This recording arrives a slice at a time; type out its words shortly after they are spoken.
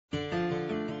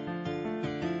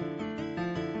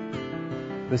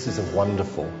This is a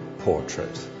wonderful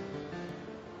portrait.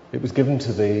 It was given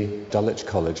to the Dulwich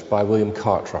College by William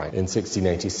Cartwright in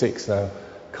 1686. Now,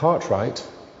 Cartwright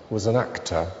was an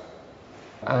actor,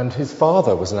 and his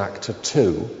father was an actor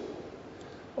too,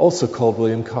 also called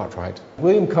William Cartwright.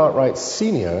 William Cartwright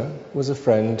Sr. was a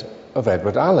friend of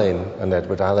Edward Alleyn, and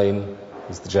Edward Alleyn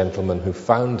is the gentleman who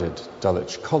founded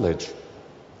Dulwich College.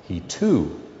 He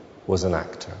too was an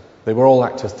actor. They were all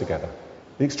actors together.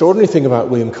 The extraordinary thing about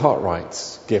William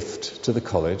Cartwright's gift to the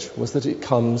college was that it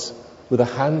comes with a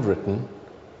handwritten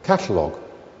catalogue,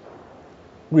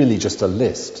 really just a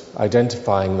list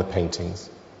identifying the paintings.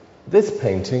 This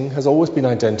painting has always been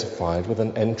identified with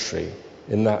an entry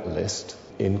in that list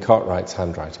in Cartwright's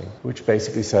handwriting, which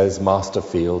basically says Master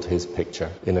Field, his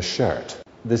picture, in a shirt.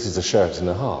 This is a shirt and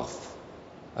a half.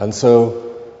 And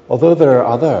so, although there are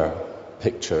other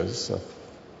pictures of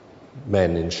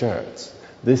men in shirts,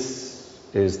 this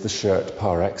is the shirt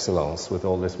par excellence with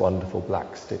all this wonderful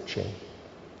black stitching.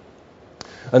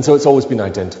 And so it's always been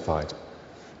identified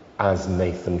as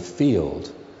Nathan Field.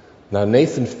 Now,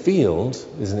 Nathan Field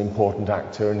is an important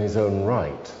actor in his own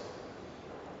right.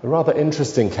 A rather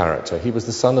interesting character. He was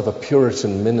the son of a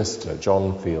Puritan minister,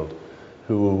 John Field,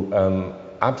 who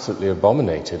absolutely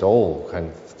abominated all kind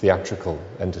of theatrical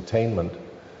entertainment,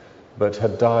 but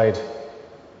had died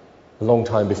a long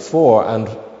time before, and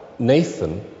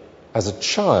Nathan, as a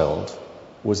child,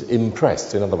 was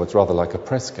impressed, in other words, rather like a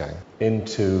press gang,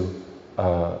 into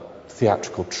a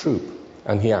theatrical troupe,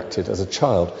 and he acted as a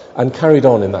child and carried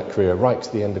on in that career right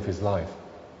to the end of his life.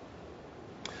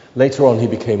 Later on, he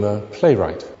became a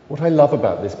playwright. What I love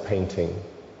about this painting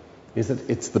is that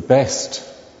it's the best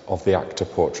of the actor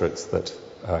portraits that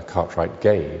Cartwright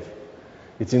gave.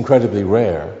 It's incredibly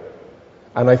rare,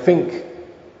 and I think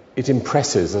it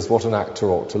impresses as what an actor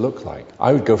ought to look like.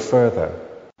 I would go further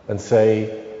and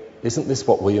say, isn't this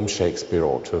what William Shakespeare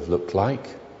ought to have looked like?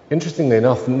 Interestingly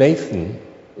enough, Nathan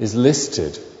is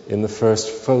listed in the first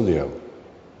folio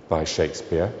by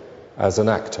Shakespeare as an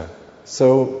actor.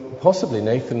 So possibly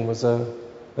Nathan was an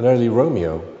early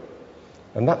Romeo,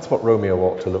 and that's what Romeo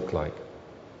ought to look like.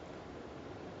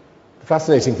 The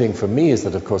fascinating thing for me is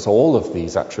that, of course, all of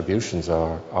these attributions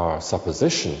are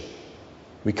supposition.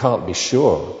 We can't be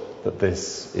sure that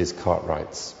this is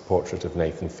Cartwright's portrait of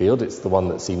Nathan Field. It's the one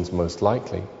that seems most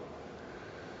likely.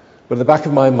 But at the back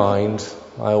of my mind,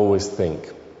 I always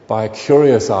think, by a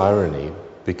curious irony,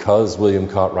 because William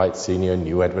Cartwright Sr.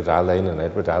 knew Edward Alleyn, and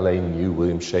Edward Alleyn knew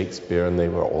William Shakespeare, and they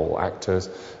were all actors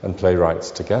and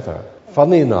playwrights together.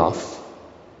 Funnily enough,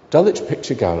 Dulwich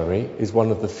Picture Gallery is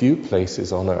one of the few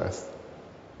places on earth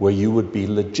where you would be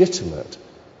legitimate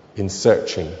in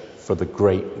searching for the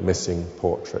great missing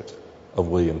portrait of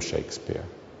William Shakespeare.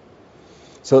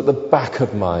 So at the back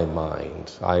of my mind,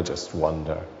 I just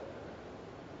wonder,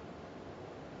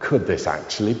 could this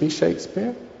actually be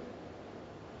Shakespeare?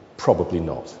 Probably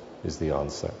not, is the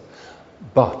answer.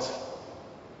 But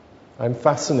I'm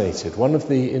fascinated. One of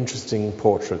the interesting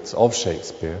portraits of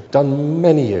Shakespeare, done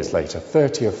many years later,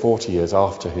 30 or 40 years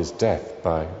after his death,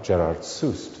 by Gerard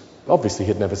Soust. Obviously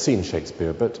he'd never seen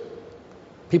Shakespeare, but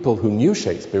people who knew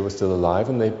Shakespeare were still alive,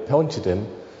 and they pointed him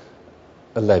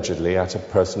allegedly at a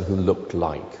person who looked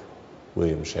like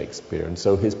William Shakespeare. And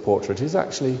so his portrait is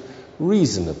actually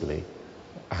reasonably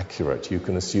accurate. You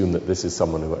can assume that this is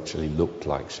someone who actually looked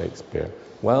like Shakespeare.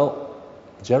 Well,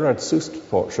 Gerard Soust's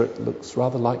portrait looks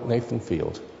rather like Nathan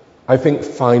Field. I think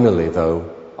finally,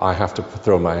 though, I have to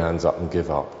throw my hands up and give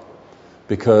up.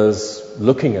 Because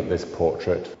looking at this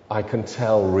portrait, I can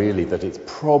tell really that it's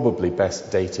probably best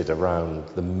dated around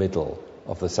the middle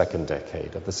of the second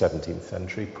decade of the 17th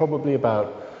century, probably about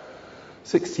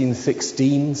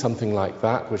 1616, something like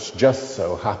that, which just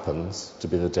so happens to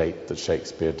be the date that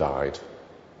Shakespeare died.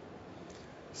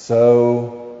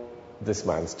 So this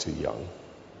man's too young.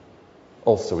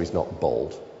 Also, he's not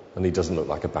bald, and he doesn't look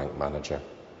like a bank manager.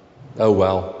 Oh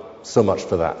well, so much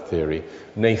for that theory.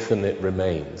 Nathan it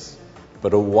remains,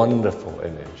 but a wonderful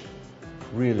image.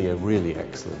 Really, a really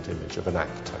excellent image of an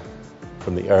actor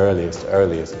from the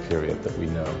earliest period that we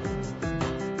know.